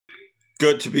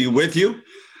Good to be with you.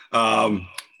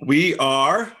 We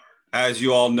are, as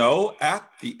you all know, at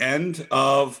the end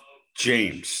of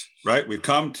James, right? We've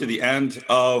come to the end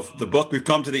of the book. We've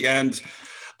come to the end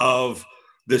of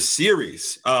the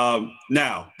series.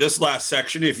 Now, this last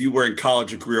section, if you were in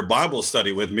college and career Bible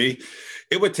study with me,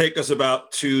 it would take us about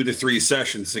 2 to 3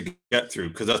 sessions to get through,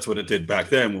 because that's what it did back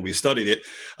then when we studied it.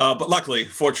 But luckily,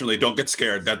 fortunately, don't get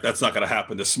scared. That's not going to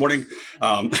happen this morning.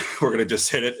 We're going to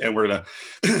just hit it and we're going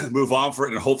to move on for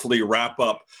it and hopefully wrap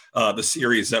up the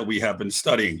series that we have been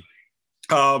studying.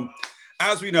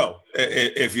 As we know,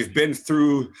 if you've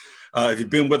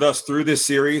been with us through this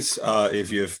series,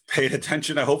 if you've paid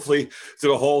attention, hopefully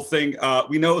through the whole thing,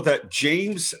 we know that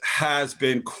James has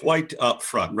been quite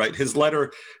upfront, right? His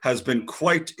letter has been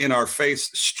quite in our face,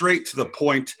 straight to the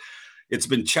point. It's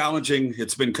been challenging.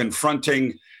 It's been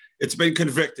confronting. It's been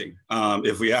convicting.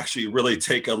 If we actually really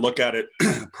take a look at it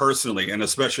personally, and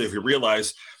especially if you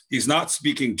realize he's not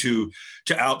speaking to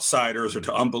outsiders or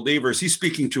to unbelievers, he's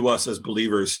speaking to us as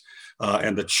believers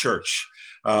and the church.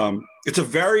 It's a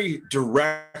very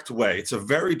direct way. It's a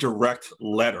very direct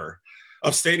letter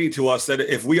of stating to us that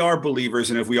if we are believers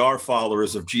and if we are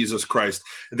followers of Jesus Christ,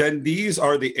 then these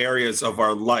are the areas of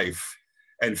our life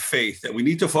and faith that we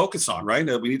need to focus on, right?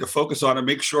 That we need to focus on and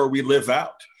make sure we live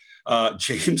out.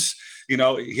 James, he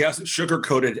hasn't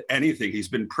sugarcoated anything. He's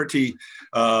been pretty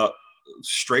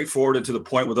straightforward and to the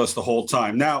point with us the whole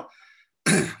time. Now,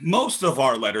 most of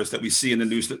our letters that we see in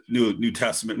the New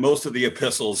Testament, most of the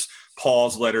epistles,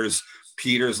 Paul's letters,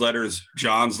 Peter's letters,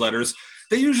 John's letters,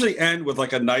 they usually end with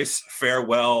like a nice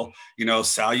farewell,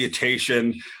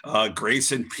 salutation,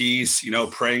 grace and peace,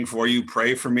 praying for you,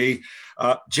 pray for me.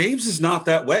 James is not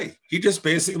that way. He just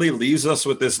basically leaves us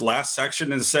with this last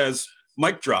section and says,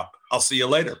 mic drop, I'll see you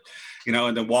later,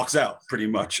 and then walks out pretty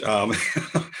much.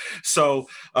 So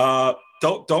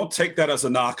don't take that as a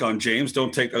knock on James.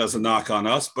 Don't take that as a knock on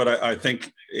us. But I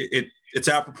think it's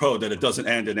apropos that it doesn't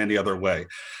end in any other way.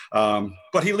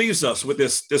 But he leaves us with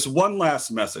this one last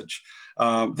message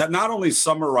that not only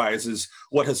summarizes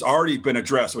what has already been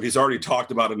addressed, what he's already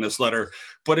talked about in this letter,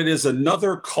 but it is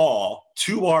another call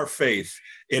to our faith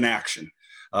in action.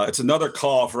 It's another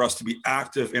call for us to be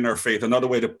active in our faith, another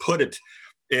way to put it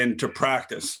into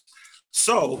practice.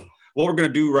 So what we're going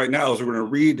to do right now is we're going to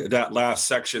read that last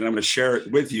section. I'm going to share it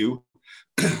with you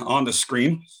on the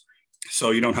screen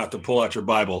so you don't have to pull out your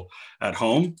Bible at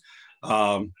home.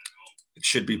 It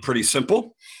should be pretty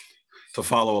simple to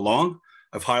follow along.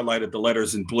 I've highlighted the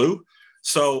letters in blue.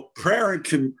 So prayer,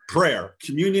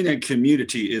 communion and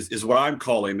community is what I'm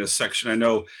calling this section. I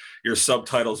know your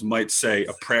subtitles might say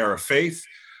a prayer of faith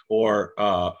or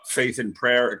faith in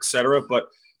prayer, etc. But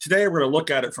today we're going to look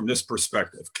at it from this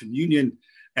perspective, communion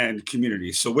and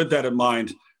community. So with that in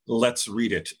mind, let's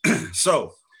read it.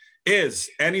 So, is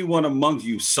anyone among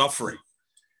you suffering?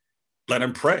 Let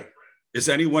him pray. Is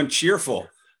anyone cheerful?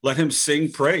 Let him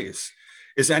sing praise.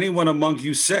 Is anyone among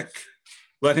you sick?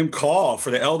 Let him call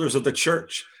for the elders of the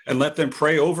church and let them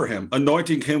pray over him,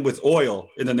 anointing him with oil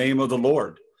in the name of the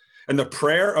Lord. And the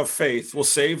prayer of faith will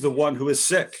save the one who is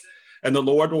sick, and the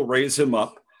Lord will raise him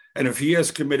up. And if he has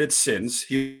committed sins,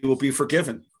 he will be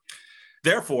forgiven.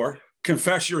 Therefore,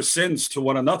 confess your sins to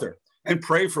one another and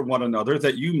pray for one another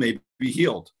that you may be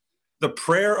healed. The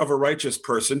prayer of a righteous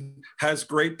person has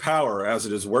great power as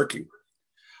it is working.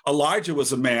 Elijah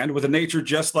was a man with a nature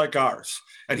just like ours,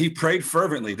 and he prayed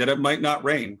fervently that it might not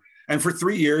rain. And for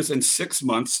 3 years and 6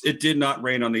 months, it did not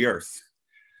rain on the earth.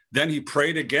 Then he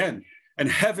prayed again, and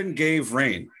heaven gave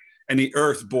rain, and the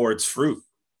earth bore its fruit.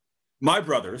 My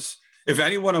brothers, if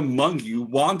anyone among you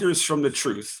wanders from the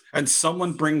truth and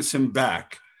someone brings him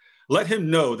back, let him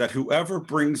know that whoever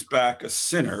brings back a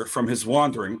sinner from his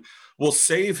wandering will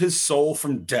save his soul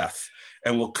from death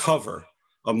and will cover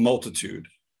a multitude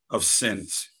of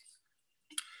sins.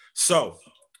 So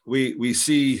we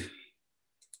see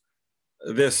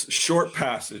this short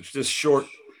passage, this short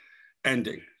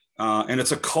ending, and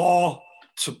it's a call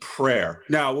to prayer.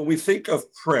 Now, when we think of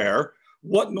prayer,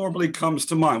 what normally comes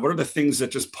to mind? What are the things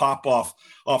that just pop off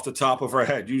the top of our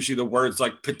head? Usually the words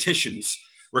like petitions,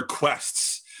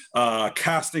 requests,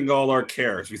 casting all our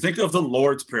cares. We think of the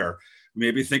Lord's Prayer.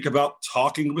 Maybe think about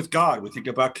talking with God. We think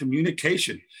about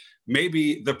communication.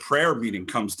 Maybe the prayer meeting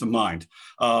comes to mind.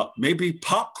 Maybe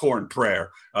popcorn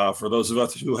prayer for those of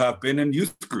us who have been in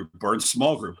youth group or in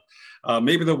small group.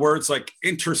 Maybe the words like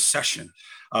intercession,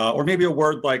 or maybe a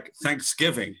word like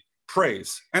thanksgiving,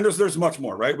 praise. And there's much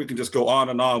more, right? We can just go on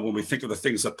and on when we think of the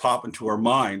things that pop into our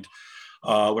mind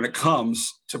when it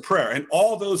comes to prayer. And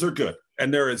all those are good.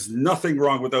 And there is nothing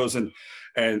wrong with those. And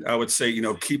And I would say,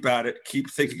 keep at it, keep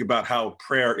thinking about how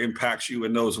prayer impacts you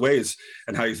in those ways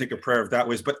and how you think of prayer of that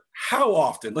ways. But how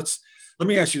often, let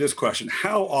me ask you this question.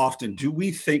 How often do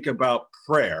we think about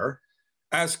prayer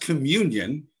as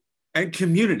communion and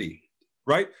community,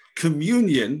 right?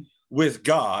 Communion with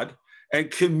God and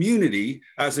community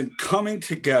as in coming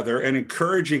together and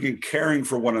encouraging and caring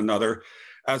for one another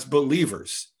as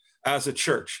believers, as a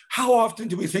church. How often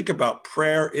do we think about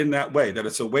prayer in that way, that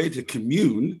it's a way to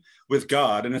commune with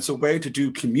God and it's a way to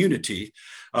do community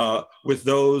with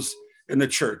those in the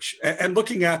church? And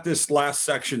looking at this last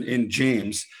section in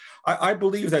James, I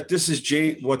believe that this is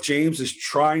what James is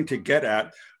trying to get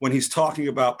at when he's talking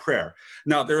about prayer.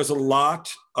 Now, there's a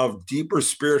lot of deeper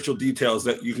spiritual details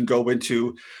that you can go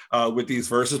into with these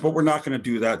verses, but we're not going to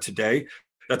do that today.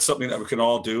 That's something that we can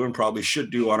all do and probably should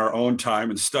do on our own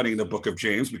time in studying the book of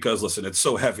James, because listen, it's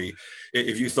so heavy.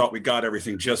 If you thought we got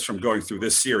everything just from going through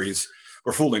this series,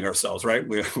 we're fooling ourselves, right?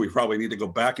 We probably need to go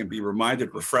back and be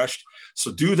reminded, refreshed.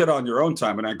 So do that on your own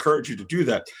time, and I encourage you to do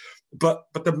that. But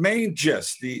the main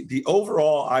gist, the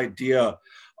overall idea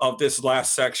of this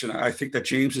last section, I think that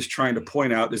James is trying to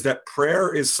point out, is that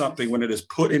prayer is something, when it is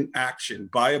put in action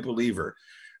by a believer,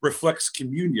 reflects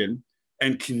communion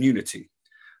and community.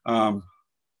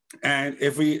 And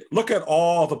if we look at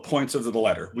all the points of the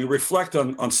letter, we reflect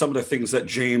on some of the things that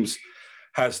James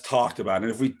has talked about. And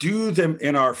if we do them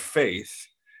in our faith,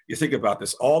 you think about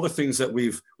this, all the things that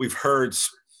we've heard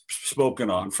spoken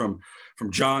on, from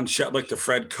John Shetlick to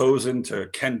Fred Cozen to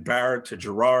Ken Barrett to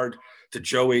Gerard to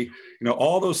Joey,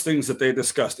 all those things that they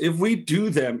discussed. If we do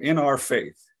them in our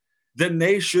faith, then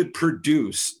they should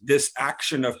produce this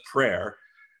action of prayer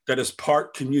that is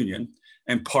part communion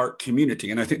and part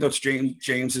community. And I think that's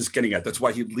James is getting at. That's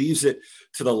why he leaves it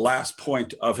to the last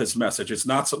point of his message. It's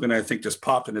not something I think just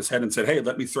popped in his head and said, hey,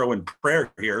 let me throw in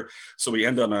prayer here so we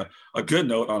end on a good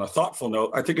note, on a thoughtful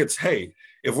note. I think it's, hey,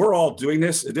 if we're all doing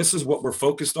this is what we're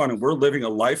focused on, and we're living a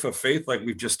life of faith like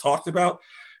we've just talked about,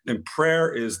 then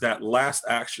prayer is that last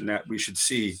action that we should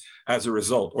see as a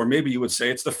result. Or maybe you would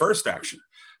say it's the first action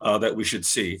that we should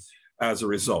see as a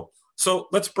result. So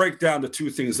let's break down the two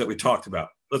things that we talked about.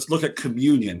 Let's look at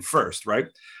communion first, right?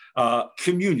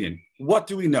 Communion, what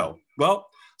do we know? Well,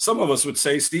 some of us would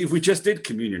say, Steve, we just did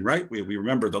communion, right? We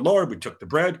remembered the Lord, we took the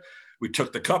bread, we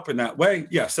took the cup in that way.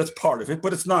 Yes, that's part of it,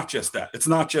 but it's not just that. It's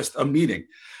not just a meeting.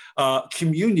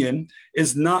 Communion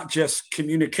is not just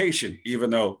communication,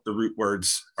 even though the root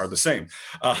words are the same.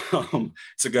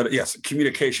 Yes,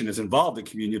 communication is involved in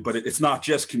communion, but it's not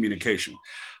just communication.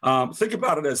 Think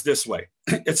about it as this way.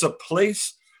 It's a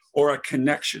place or a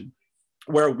connection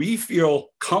where we feel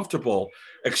comfortable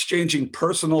exchanging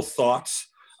personal thoughts,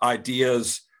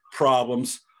 ideas,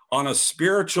 problems on a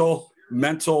spiritual,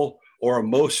 mental, or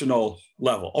emotional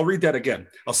level. I'll read that again.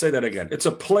 I'll say that again. It's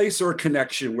a place or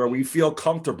connection where we feel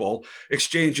comfortable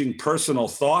exchanging personal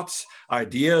thoughts,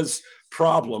 ideas,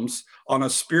 problems on a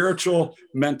spiritual,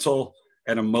 mental,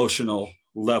 and emotional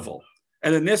level.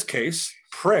 And in this case,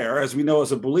 prayer, as we know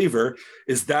as a believer,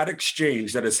 is that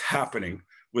exchange that is happening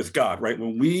with God, right?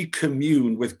 When we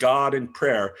commune with God in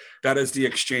prayer, that is the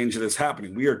exchange that is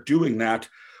happening. We are doing that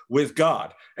with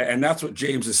God. And that's what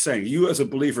James is saying. You as a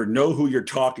believer know who you're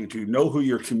talking to, know who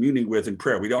you're communing with in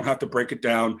prayer. We don't have to break it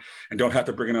down and don't have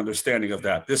to bring an understanding of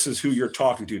that. This is who you're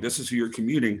talking to. This is who you're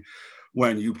communing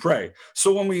when you pray.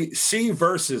 So when we see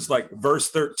verses like verse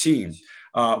 13,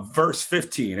 verse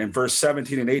 15 and verse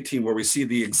 17 and 18, where we see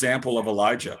the example of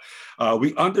Elijah,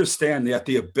 we understand that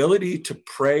the ability to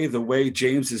pray the way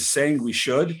James is saying we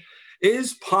should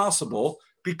is possible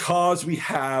because we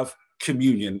have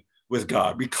communion with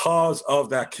God, because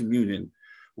of that communion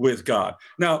with God.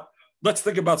 Now, let's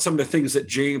think about some of the things that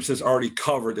James has already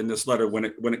covered in this letter when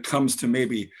it comes to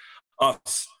maybe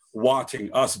us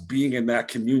being in that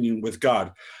communion with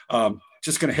God.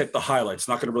 Just going to hit the highlights,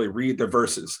 not going to really read the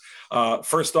verses.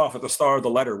 First off, at the start of the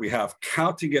letter, we have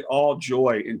counting it all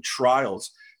joy in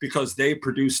trials because they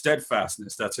produce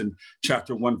steadfastness. That's in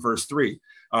chapter 1, verse 3.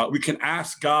 We can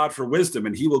ask God for wisdom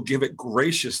and he will give it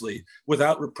graciously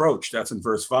without reproach. That's in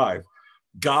verse 5.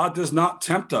 God does not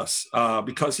tempt us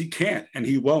because he can't and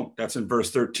he won't. That's in verse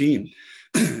 13.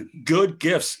 Good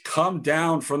gifts come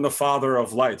down from the Father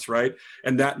of lights, right?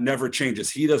 And that never changes.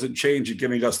 He doesn't change in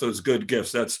giving us those good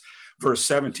gifts. That's verse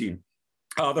 17.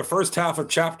 The first half of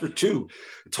chapter 2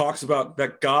 talks about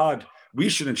that we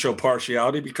shouldn't show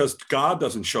partiality because God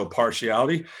doesn't show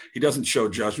partiality. He doesn't show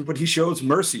judgment, but he shows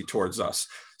mercy towards us.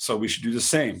 So we should do the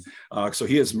same. So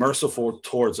he is merciful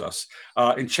towards us.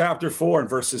 In chapter 4, in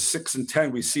verses 6 and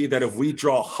 10, we see that if we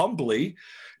draw humbly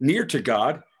near to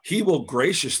God, he will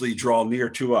graciously draw near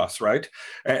to us, right?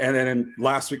 And then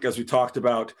last week, as we talked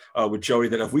about with Joey,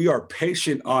 that if we are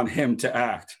patient on him to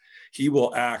act, he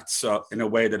will act in a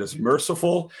way that is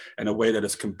merciful and a way that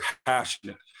is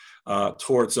compassionate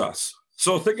towards us.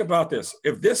 So think about this.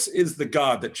 If this is the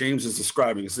God that James is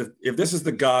describing, if this is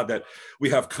the God that we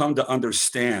have come to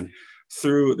understand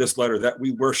through this letter, that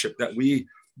we worship, that we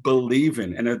believe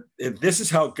in, and if this is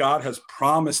how God has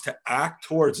promised to act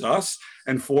towards us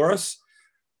and for us,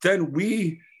 then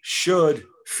we should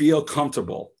feel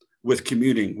comfortable with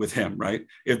communing with him, right?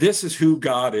 If this is who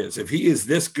God is, if he is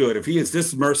this good, if he is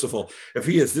this merciful, if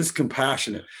he is this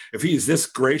compassionate, if he is this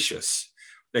gracious,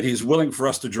 that he's willing for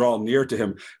us to draw near to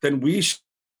him, then we should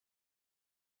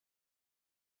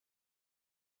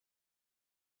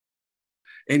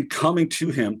in coming to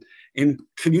him in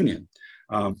communion.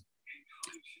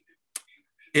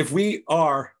 If we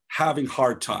are having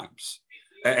hard times,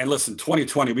 and listen,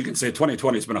 2020, we can say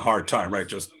 2020 has been a hard time, right?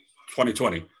 Just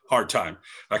 2020, hard time.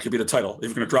 That could be the title. If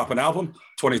you're going to drop an album,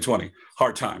 2020,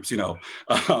 hard times,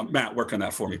 Matt, work on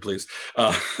that for me, please.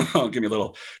 Give me a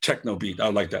little techno beat. I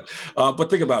like that. But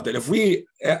think about that. If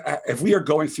we are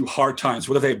going through hard times,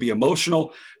 whether they be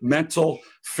emotional, mental,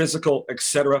 physical,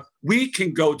 etc., we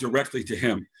can go directly to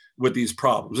him with these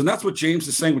problems. And that's what James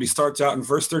is saying when he starts out in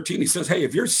verse 13. He says, hey,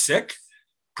 if you're sick,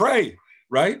 pray,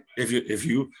 right? If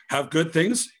you have good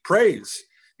things, praise.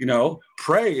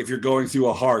 Pray if you're going through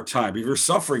a hard time. If you're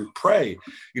suffering, pray.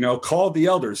 Call the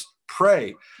elders,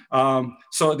 pray.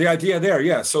 So the idea there,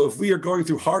 yeah. So if we are going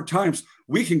through hard times,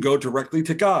 we can go directly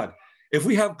to God. If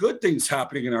we have good things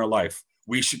happening in our life,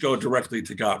 we should go directly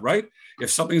to God, right? If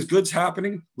something's good's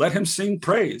happening, let him sing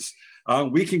praise.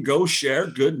 We can go share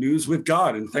good news with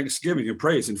God and thanksgiving and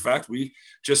praise. In fact, we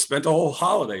just spent a whole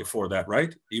holiday for that,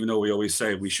 right? Even though we always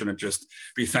say we shouldn't just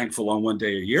be thankful on one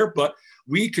day a year, but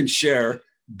we can share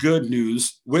good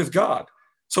news with God.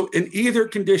 So in either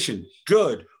condition,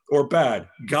 good or bad,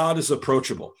 God is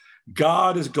approachable.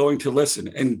 God is going to listen,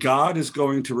 and God is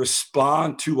going to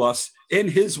respond to us in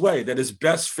his way that is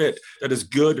best fit, that is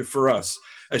good for us,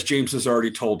 as James has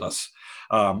already told us.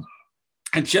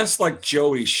 And just like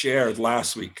Joey shared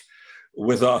last week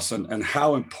with us and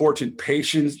how important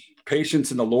patience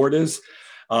in the Lord is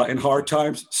in hard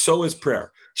times, so is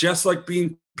prayer. Just like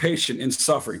being patient in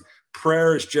suffering,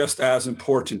 prayer is just as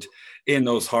important in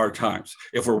those hard times.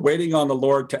 If we're waiting on the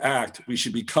Lord to act, we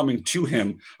should be coming to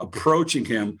him, approaching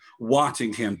him,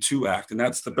 wanting him to act. And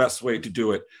that's the best way to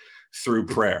do it, through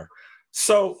prayer.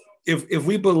 So if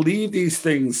we believe these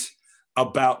things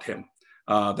about him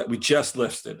that we just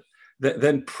listed,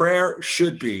 then prayer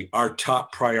should be our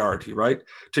top priority, right?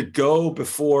 To go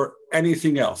before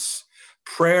anything else.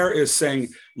 Prayer is saying,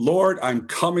 Lord, I'm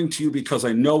coming to you because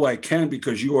I know I can,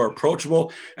 because you are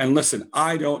approachable. And listen,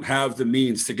 I don't have the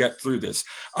means to get through this.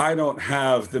 I don't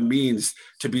have the means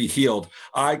to be healed.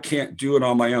 I can't do it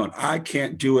on my own. I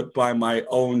can't do it by my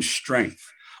own strength.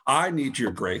 I need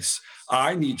your grace.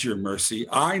 I need your mercy.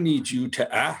 I need you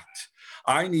to act.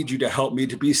 I need you to help me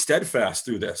to be steadfast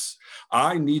through this.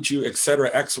 I need you, et cetera,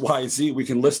 X, Y, Z. We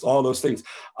can list all those things.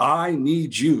 I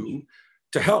need you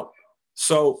to help.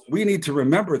 So we need to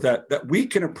remember that we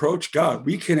can approach God.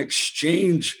 We can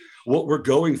exchange what we're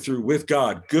going through with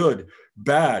God, good,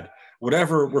 bad,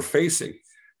 whatever we're facing.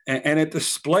 And it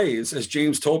displays, as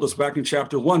James told us back in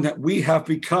chapter 1, that we have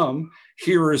become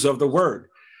hearers of the word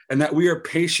and that we are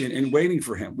patient in waiting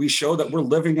for him. We show that we're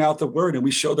living out the word, and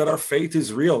we show that our faith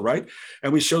is real, right?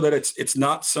 And we show that it's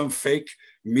not some fake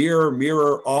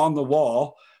mirror on the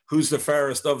wall, who's the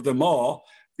fairest of them all,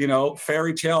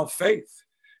 fairy tale faith.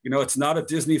 It's not a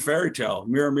Disney fairy tale,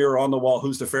 mirror on the wall,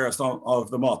 who's the fairest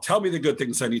of them all. Tell me the good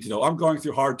things I need to know. I'm going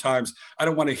through hard times. I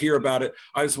don't want to hear about it.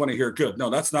 I just want to hear good. No,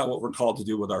 that's not what we're called to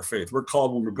do with our faith. We're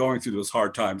called, when we're going through those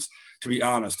hard times, to be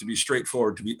honest, to be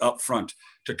straightforward, to be upfront,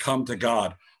 to come to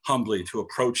God humbly, to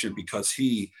approach him because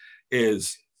he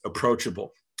is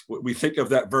approachable. We think of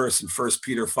that verse in 1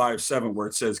 Peter 5:7, where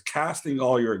it says, casting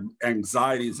all your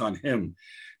anxieties on him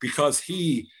because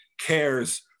he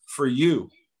cares for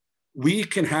you. We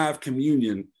can have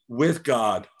communion with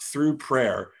God through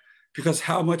prayer because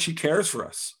how much he cares for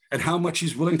us and how much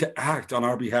he's willing to act on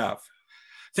our behalf.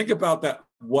 Think about that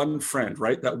one friend,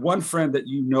 right? That one friend that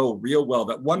you know real well,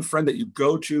 that one friend that you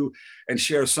go to and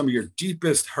share some of your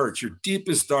deepest hurts, your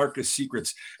deepest, darkest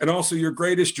secrets, and also your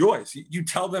greatest joys. You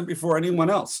tell them before anyone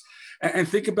else. And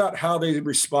think about how they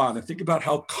respond, and think about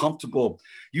how comfortable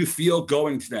you feel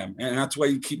going to them. And that's why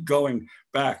you keep going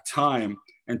back time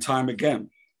and time again.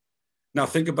 Now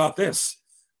think about this.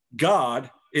 God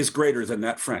is greater than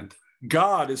that friend.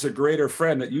 God is a greater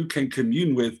friend that you can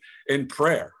commune with in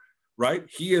prayer, right?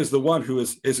 He is the one who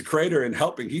is a creator and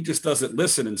helping. He just doesn't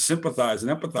listen and sympathize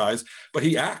and empathize, but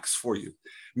he acts for you.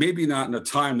 Maybe not in a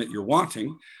time that you're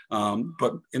wanting,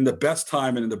 but in the best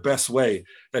time and in the best way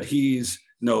that he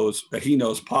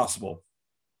knows possible.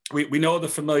 We know the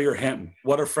familiar hymn,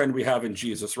 "What a Friend We Have in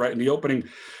Jesus," right? And the opening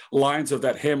lines of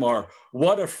that hymn are,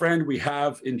 "What a friend we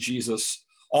have in Jesus,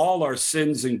 all our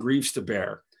sins and griefs to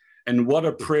bear, and what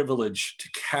a privilege to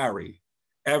carry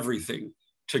everything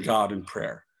to God in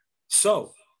prayer."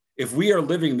 So if we are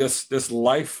living this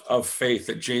life of faith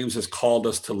that James has called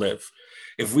us to live,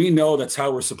 if we know that's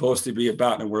how we're supposed to be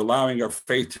about, and we're allowing our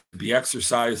faith to be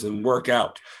exercised and work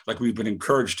out like we've been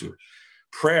encouraged to,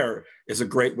 prayer is a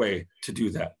great way to do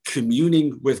that.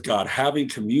 Communing with God, having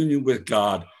communion with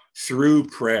God through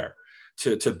prayer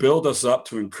to build us up,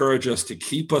 to encourage us, to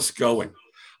keep us going,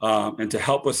 and to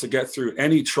help us to get through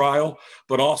any trial,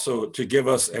 but also to give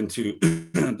us and to,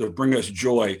 to bring us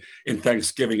joy in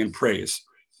thanksgiving and praise,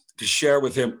 to share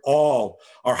with him all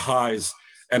our highs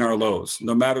and our lows,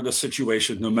 no matter the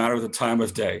situation, no matter the time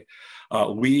of day.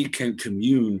 We can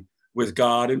commune with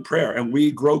God in prayer, and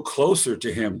we grow closer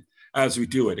to him as we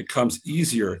do it. It comes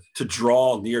easier to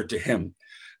draw near to him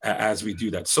as we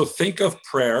do that. So think of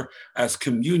prayer as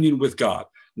communion with God,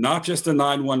 not just a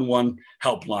 911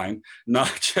 helpline,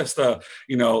 not just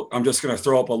I'm just going to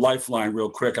throw up a lifeline real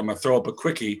quick. I'm going to throw up a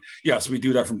quickie. Yes, we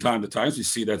do that from time to time. We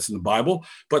see that's in the Bible,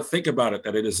 but think about it,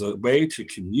 that it is a way to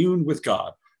commune with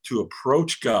God, to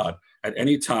approach God at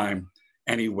any time,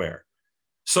 anywhere.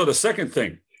 So the second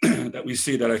thing that we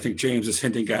see that I think James is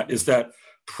hinting at is that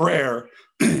prayer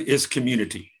is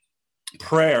community.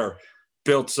 Prayer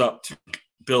builds up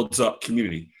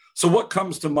community. So what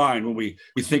comes to mind when we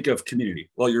think of community?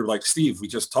 Well, you're like, Steve, we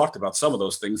just talked about some of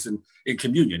those things in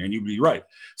communion, and you'd be right.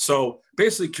 So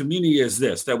basically community is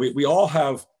this, that we all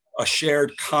have a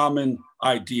shared common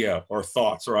idea or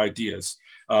thoughts or ideas.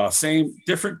 Same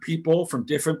different people from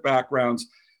different backgrounds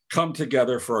come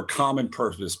together for a common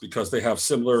purpose because they have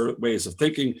similar ways of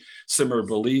thinking, similar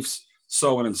beliefs,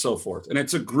 so on and so forth. And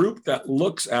it's a group that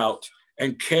looks out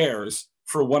and cares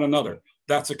for one another.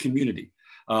 That's a community.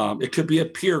 It could be a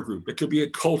peer group. It could be a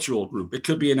cultural group. It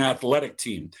could be an athletic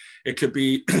team. It could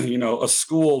be, a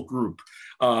school group,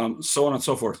 so on and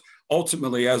so forth.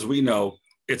 Ultimately, as we know,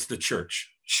 it's the church.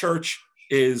 Church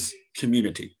is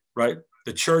community, right?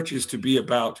 The church is to be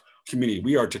about community.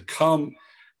 We are to come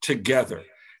together.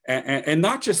 And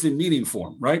not just in meeting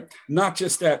form, right? Not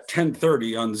just at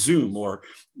 10:30 on Zoom or,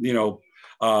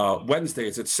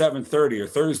 Wednesdays at 7:30 or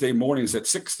Thursday mornings at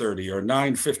 6:30 or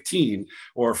 9:15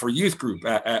 or for youth group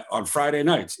on Friday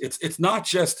nights. It's not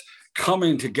just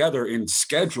coming together in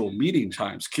scheduled meeting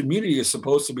times. Community is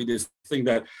supposed to be this thing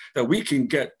that we can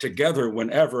get together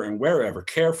whenever and wherever,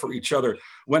 care for each other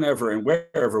whenever and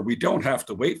wherever. We don't have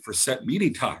to wait for set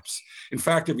meeting times. In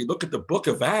fact, if you look at the book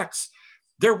of Acts,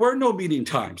 there were no meeting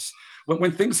times.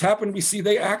 When things happened, we see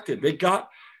they acted, they got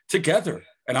together.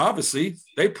 And obviously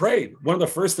they prayed. One of the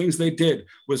first things they did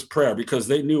was prayer, because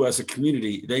they knew as a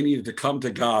community, they needed to come to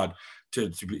God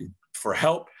for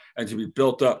help and to be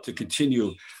built up to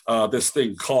continue this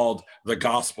thing called the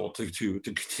gospel, to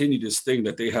continue this thing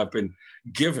that they have been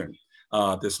given,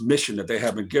 this mission that they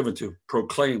have been given to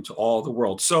proclaim to all the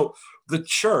world. So the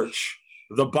church,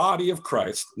 the body of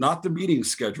Christ, not the meeting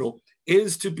schedule,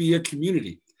 is to be a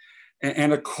community.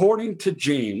 And according to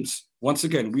James, once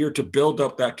again, we are to build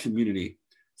up that community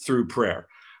through prayer.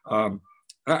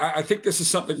 I think this is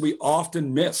something we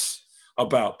often miss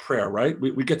about prayer, right?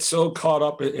 We get so caught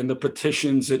up in the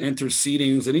petitions and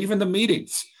intercedings and even the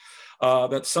meetings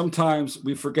that sometimes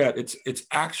we forget. It's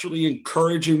actually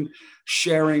encouraging,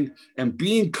 sharing, and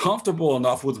being comfortable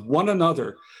enough with one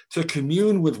another to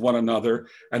commune with one another,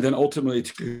 and then ultimately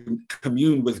to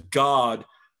commune with God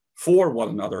for one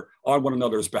another, on one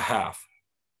another's behalf.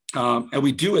 And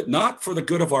we do it not for the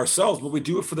good of ourselves, but we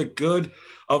do it for the good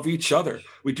of each other.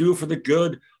 We do it for the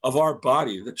good of our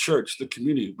body, the church, the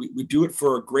community. We do it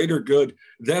for a greater good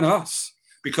than us,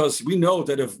 because we know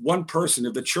that if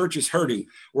the church is hurting,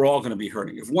 we're all going to be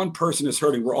hurting. If one person is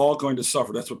hurting, we're all going to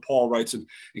suffer. That's what Paul writes in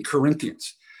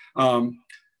Corinthians.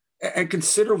 And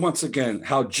consider once again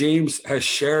how James has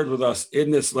shared with us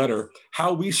in this letter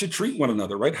how we should treat one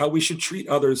another, right? How we should treat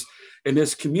others in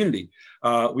this community.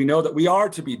 We know that we are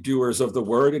to be doers of the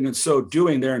word. And in so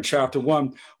doing, there in chapter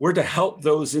 1, we're to help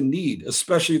those in need,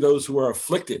 especially those who are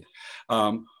afflicted.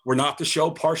 We're not to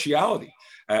show partiality.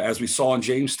 As we saw in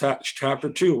James chapter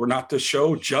 2, we're not to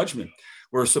show judgment.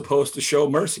 We're supposed to show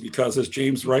mercy, because as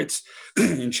James writes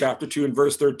in chapter 2 and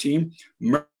verse 13,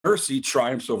 mercy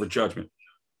triumphs over judgment.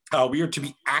 We are to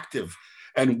be active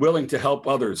and willing to help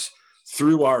others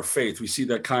through our faith. We see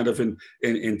that kind of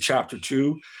in chapter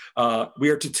 2. We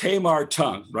are to tame our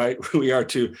tongue, right? We are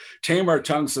to tame our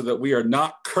tongue so that we are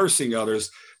not cursing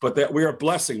others, but that we are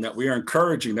blessing, that we are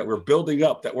encouraging, that we're building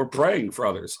up, that we're praying for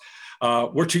others.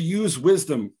 We're to use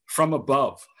wisdom from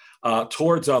above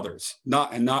towards others,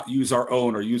 not use our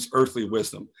own or use earthly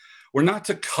wisdom. We're not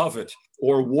to covet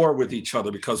or war with each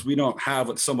other because we don't have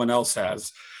what someone else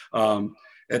has.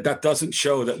 That doesn't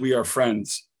show that we are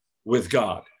friends with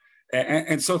God.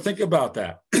 And so think about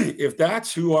that. If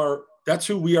that's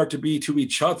who we are to be to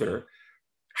each other,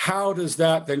 how does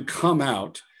that then come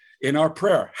out in our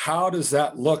prayer? How does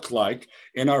that look like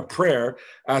in our prayer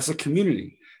as a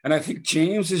community? And I think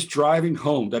James is driving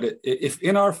home that if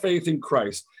in our faith in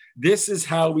Christ, this is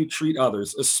how we treat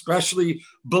others, especially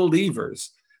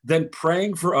believers, then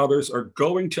praying for others or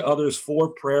going to others for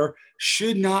prayer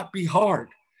should not be hard.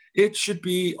 It should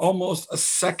be almost a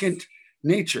second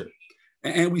nature.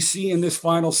 And we see in this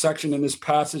final section in this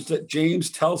passage that James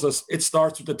tells us it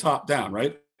starts with the top down,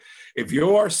 right? If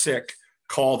you are sick,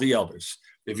 call the elders.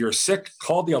 If you're sick,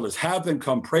 call the elders. Have them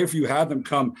come pray for you. Have them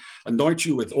come anoint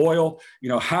you with oil.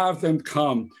 Have them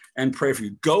come and pray for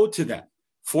you. Go to them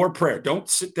for prayer. Don't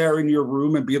sit there in your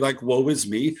room and be like, woe is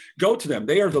me. Go to them.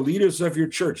 They are the leaders of your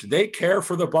church. They care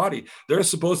for the body. They're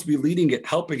supposed to be leading it,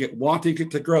 helping it, wanting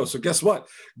it to grow. So guess what?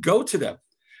 Go to them.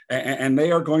 And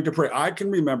they are going to pray. I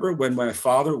can remember when my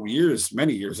father,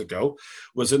 many years ago,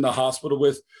 was in the hospital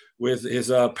with his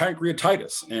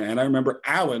pancreatitis. And I remember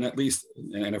Alan, at least,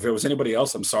 and if it was anybody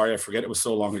else, I'm sorry, I forget, it was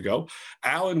so long ago.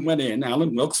 Alan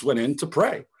Wilkes went in to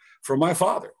pray for my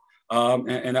father.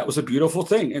 And that was a beautiful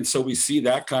thing. And so we see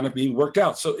that kind of being worked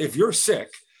out. So if you're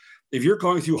sick, if you're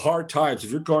going through hard times,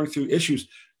 if you're going through issues,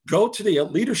 go to the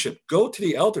leadership, go to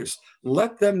the elders,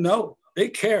 let them know they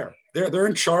care. They're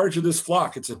in charge of this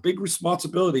flock. It's a big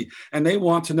responsibility, and they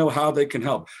want to know how they can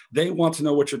help. They want to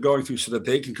know what you're going through so that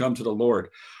they can come to the Lord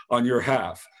on your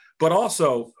behalf. But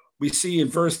also, we see in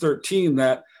verse 13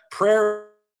 that prayer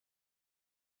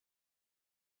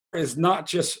is not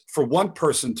just for one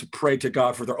person to pray to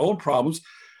God for their own problems,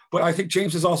 but I think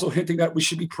James is also hinting that we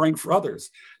should be praying for others.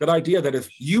 That idea that if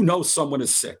you know someone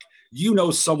is sick, you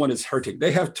know someone is hurting,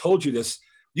 they have told you this,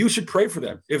 you should pray for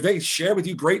them. If they share with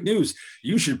you great news,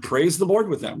 you should praise the Lord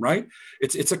with them, right?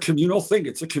 It's a communal thing.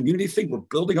 It's a community thing. We're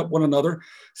building up one another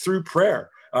through prayer.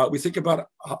 We think about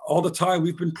all the time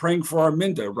we've been praying for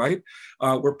Arminda, right?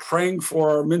 We're praying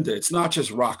for Arminda. It's not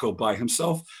just Rocco by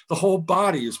himself. The whole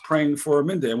body is praying for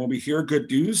Arminda. And when we hear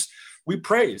good news, we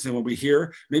praise. And when we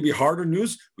hear maybe harder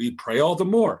news, we pray all the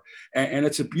more. And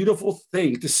it's a beautiful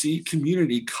thing to see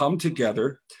community come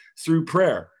together through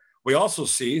prayer. We also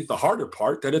see the harder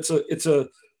part that it's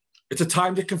a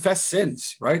time to confess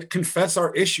sins, right? Confess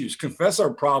our issues, confess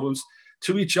our problems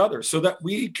to each other so that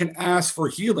we can ask for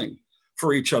healing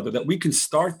for each other, that we can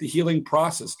start the healing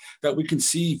process, that we can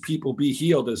see people be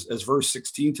healed, as verse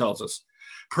 16 tells us.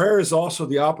 Prayer is also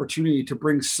the opportunity to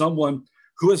bring someone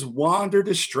who has wandered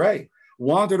astray,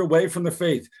 wandered away from the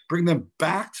faith, bring them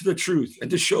back to the truth, and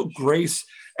to show grace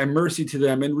and mercy to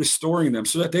them in restoring them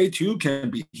so that they too can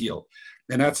be healed.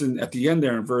 And that's at the end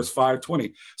there in verse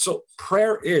 5:20. So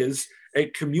prayer is a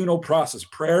communal process.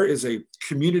 Prayer is a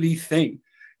community thing.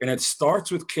 And it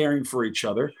starts with caring for each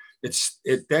other.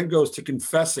 It then goes to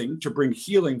confessing to bring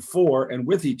healing for and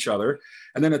with each other.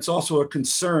 And then it's also a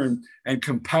concern and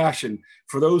compassion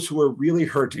for those who are really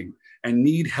hurting and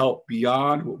need help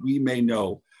beyond what we may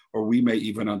know or we may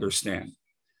even understand.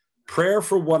 Prayer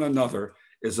for one another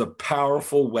is a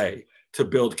powerful way to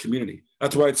build community.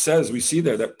 That's why it says, we see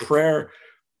there that prayer,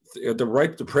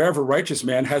 the prayer of a righteous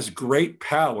man has great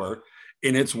power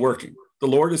in its working. The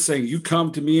Lord is saying, you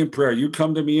come to me in prayer, you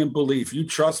come to me in belief, you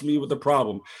trust me with the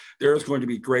problem. There is going to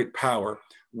be great power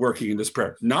working in this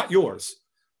prayer, not yours,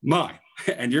 mine.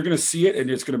 And you're going to see it, and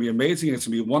it's going to be amazing, and it's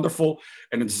going to be wonderful,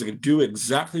 and it's going to do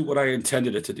exactly what I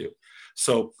intended it to do.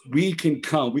 So we can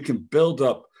build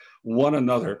up one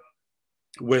another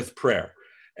with prayer.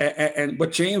 And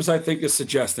what James, I think, is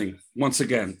suggesting, once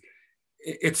again,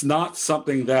 it's not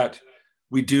something that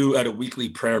we do at a weekly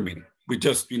prayer meeting. We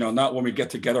just, not when we get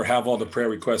together, have all the prayer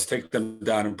requests, take them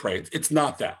down and pray. It's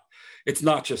not that. It's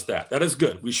not just that. That is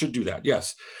good. We should do that,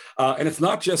 yes. And it's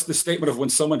not just the statement of when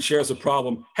someone shares a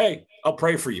problem, hey, I'll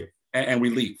pray for you, and we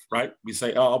leave, right? We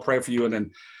say, oh, I'll pray for you, and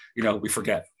then, we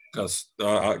forget. Because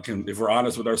if we're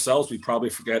honest with ourselves, we probably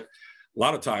forget. A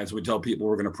lot of times we tell people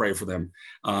we're going to pray for them,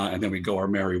 and then we go our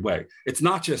merry way. It's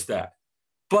not just that.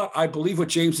 But I believe what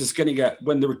James is getting at,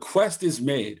 when the request is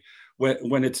made,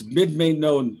 when it's made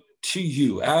known to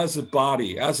you as a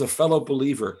body, as a fellow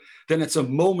believer, then it's a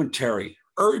momentary,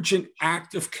 urgent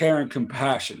act of care and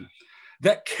compassion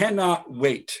that cannot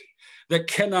wait, that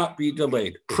cannot be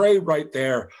delayed. Pray right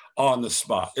there on the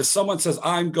spot. If someone says,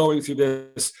 I'm going through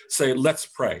this, say, let's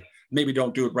pray. Maybe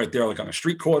don't do it right there, like on a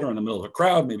street corner in the middle of a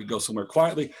crowd, maybe go somewhere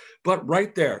quietly, but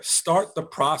right there, start the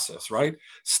process, right?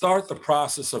 Start the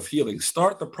process of healing,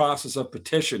 start the process of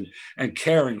petition and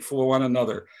caring for one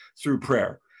another through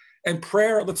prayer. And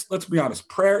prayer, let's be honest,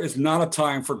 prayer is not a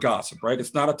time for gossip, right?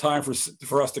 It's not a time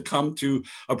for us to come to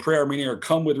a prayer meeting or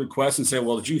come with requests and say,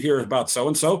 well, did you hear about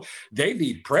so-and-so? They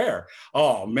need prayer.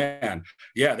 Oh man,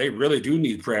 yeah, they really do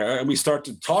need prayer. And we start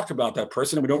to talk about that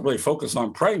person and we don't really focus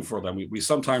on praying for them. We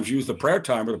sometimes use the prayer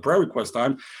time or the prayer request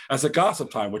time as a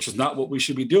gossip time, which is not what we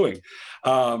should be doing.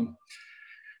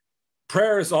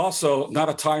 Prayer is also not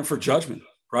a time for judgment,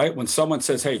 right? When someone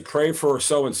says, hey, pray for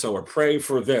so-and-so or pray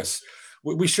for this,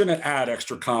 we shouldn't add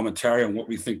extra commentary on what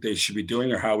we think they should be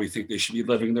doing or how we think they should be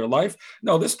living their life.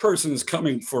 No, this person is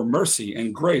coming for mercy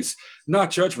and grace, not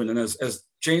judgment. And as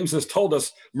James has told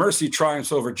us, mercy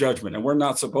triumphs over judgment. And we're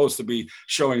not supposed to be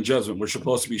showing judgment. We're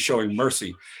supposed to be showing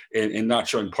mercy and not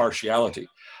showing partiality.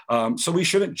 So we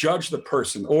shouldn't judge the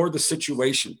person or the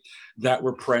situation that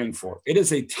we're praying for. It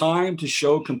is a time to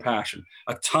show compassion,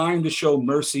 a time to show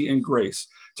mercy and grace,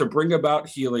 to bring about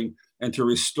healing and to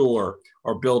restore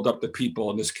or build up the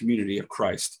people in this community of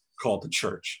Christ called the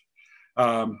church.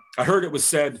 I heard it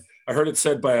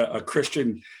said by a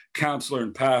Christian counselor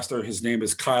and pastor. His name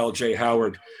is Kyle J.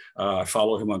 Howard. I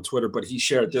follow him on Twitter, but he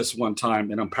shared this one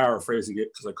time, and I'm paraphrasing it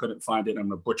because I couldn't find it. I'm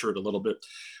going to butcher it a little bit.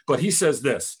 But he says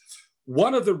this: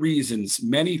 one of the reasons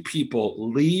many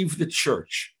people leave the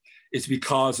church is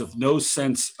because of no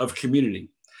sense of community,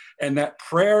 and that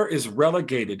prayer is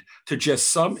relegated to just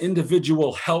some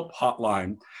individual help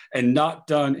hotline and not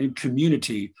done in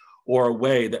community or a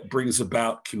way that brings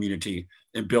about community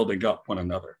and building up one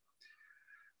another.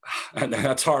 And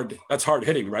that's hard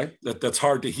hitting, right? That's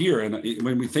hard to hear. And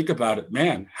when we think about it,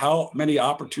 man, how many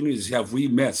opportunities have we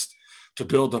missed to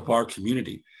build up our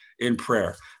community in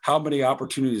prayer? How many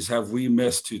opportunities have we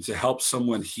missed to help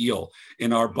someone heal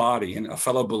in our body and a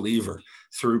fellow believer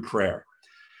through prayer?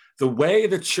 The way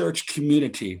the church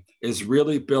community is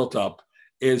really built up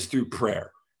is through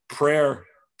prayer. Prayer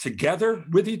together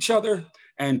with each other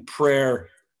and prayer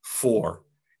for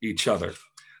each other.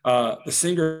 The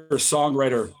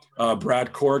singer-songwriter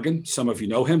Brad Corrigan, some of you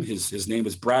know him, his name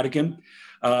is Bradigan.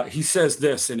 He says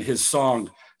this in his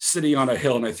song, Sitting on a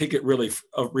Hill, and I think it really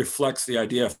reflects the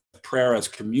idea of prayer as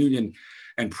communion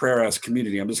and prayer as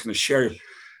community. I'm just going to share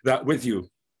that with you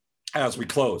as we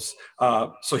close.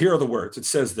 So here are the words. It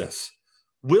says this: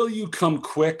 will you come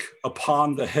quick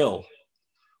upon the hill?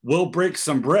 We'll break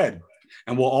some bread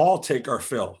and we'll all take our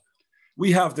fill.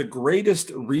 We have the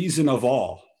greatest reason of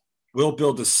all. We'll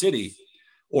build a city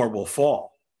or we'll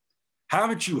fall.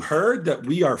 Haven't you heard that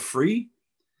we are free?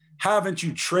 Haven't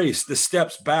you traced the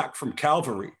steps back from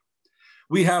Calvary?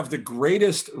 We have the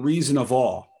greatest reason of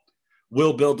all.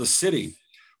 We'll build a city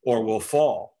or we'll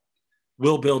fall.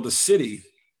 We'll build a city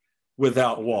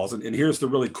without walls. And here's the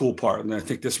really cool part, and I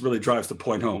think this really drives the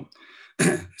point home.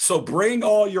 So bring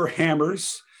all your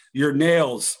hammers, your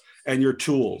nails, and your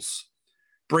tools.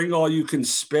 Bring all you can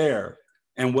spare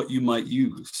and what you might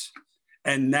use.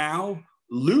 And now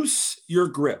loose your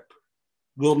grip.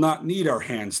 We'll not need our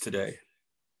hands today.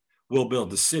 We'll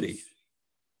build the city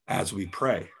as we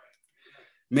pray.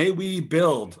 May we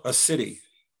build a city.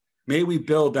 May we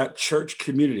build that church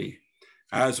community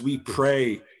as we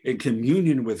pray in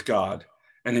communion with God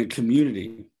and in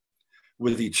community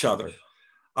with each other.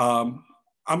 I'm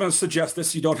going to suggest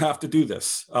this. You don't have to do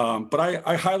this, but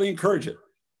I highly encourage it.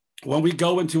 When we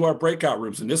go into our breakout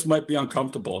rooms, and this might be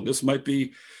uncomfortable, and this might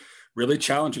be really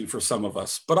challenging for some of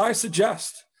us, but I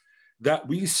suggest that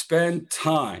we spend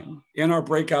time in our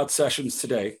breakout sessions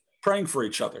today praying for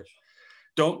each other.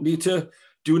 Don't need to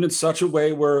do it in such a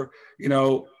way where,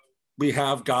 we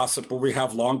have gossip or we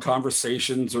have long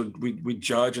conversations or we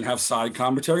judge and have side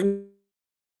commentary.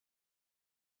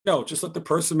 No, just let the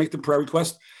person make the prayer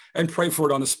request and pray for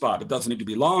it on the spot. It doesn't need to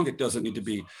be long. It doesn't need to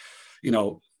be,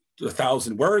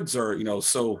 1,000 words or,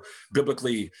 so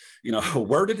biblically,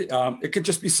 worded. It could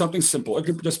just be something simple. It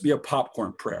could just be a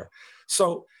popcorn prayer.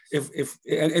 So if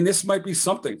this might be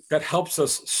something that helps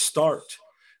us start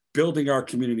building our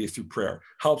community through prayer,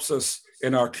 helps us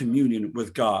in our communion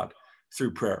with God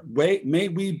through prayer. May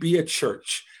we be a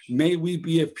church. May we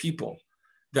be a people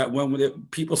that when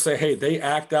people say, hey, they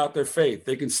act out their faith,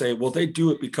 they can say, well, they do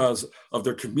it because of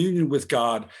their communion with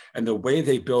God and the way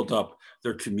they build up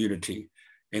their community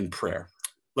in prayer.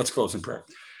 Let's close in prayer.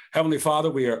 Heavenly Father,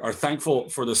 we are thankful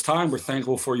for this time. We're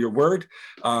thankful for your word.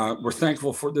 We're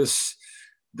thankful for this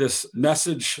this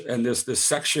message and this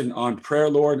section on prayer,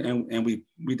 Lord, and we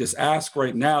just ask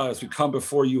right now as we come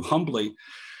before you humbly,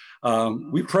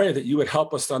 we pray that you would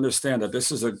help us to understand that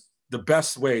this is the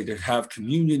best way to have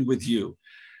communion with you,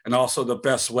 and also the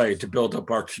best way to build up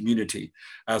our community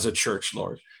as a church,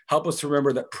 Lord. Help us to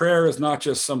remember that prayer is not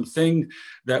just something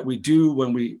that we do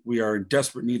when we are in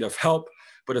desperate need of help,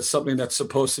 but it's something that's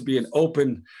supposed to be an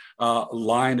open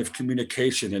line of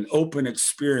communication, an open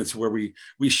experience where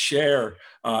we share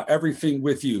everything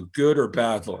with you, good or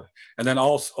bad, Lord. And then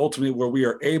also ultimately where we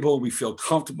are able, we feel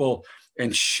comfortable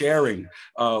in sharing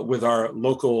with our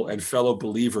local and fellow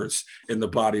believers in the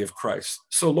body of Christ.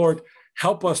 So Lord,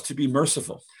 help us to be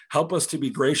merciful. Help us to be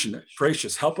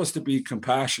gracious. Help us to be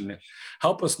compassionate.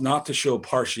 Help us not to show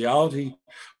partiality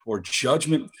or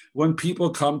judgment when people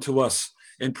come to us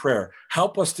in prayer.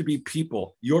 Help us to be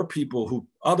people, your people, who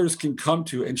others can come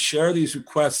to and share these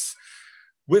requests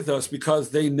with us because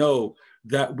they know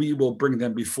that we will bring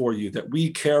them before you, that we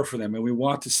care for them and we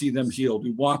want to see them healed.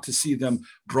 We want to see them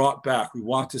brought back. We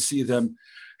want to see them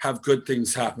have good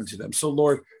things happen to them. So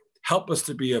Lord, help us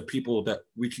to be a people that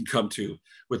we can come to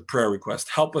with prayer requests.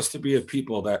 Help us to be a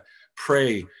people that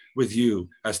pray with you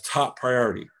as top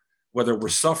priority, whether we're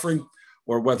suffering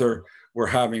or whether we're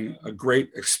having a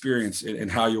great experience in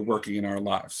how you're working in our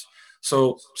lives.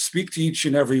 So speak to each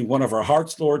and every one of our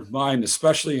hearts, Lord, mine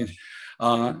especially,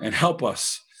 and help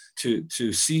us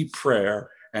to see prayer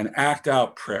and act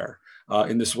out prayer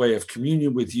in this way of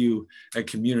communion with you and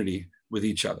community with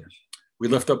each other. We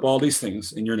lift up all these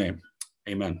things in your name.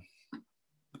 Amen.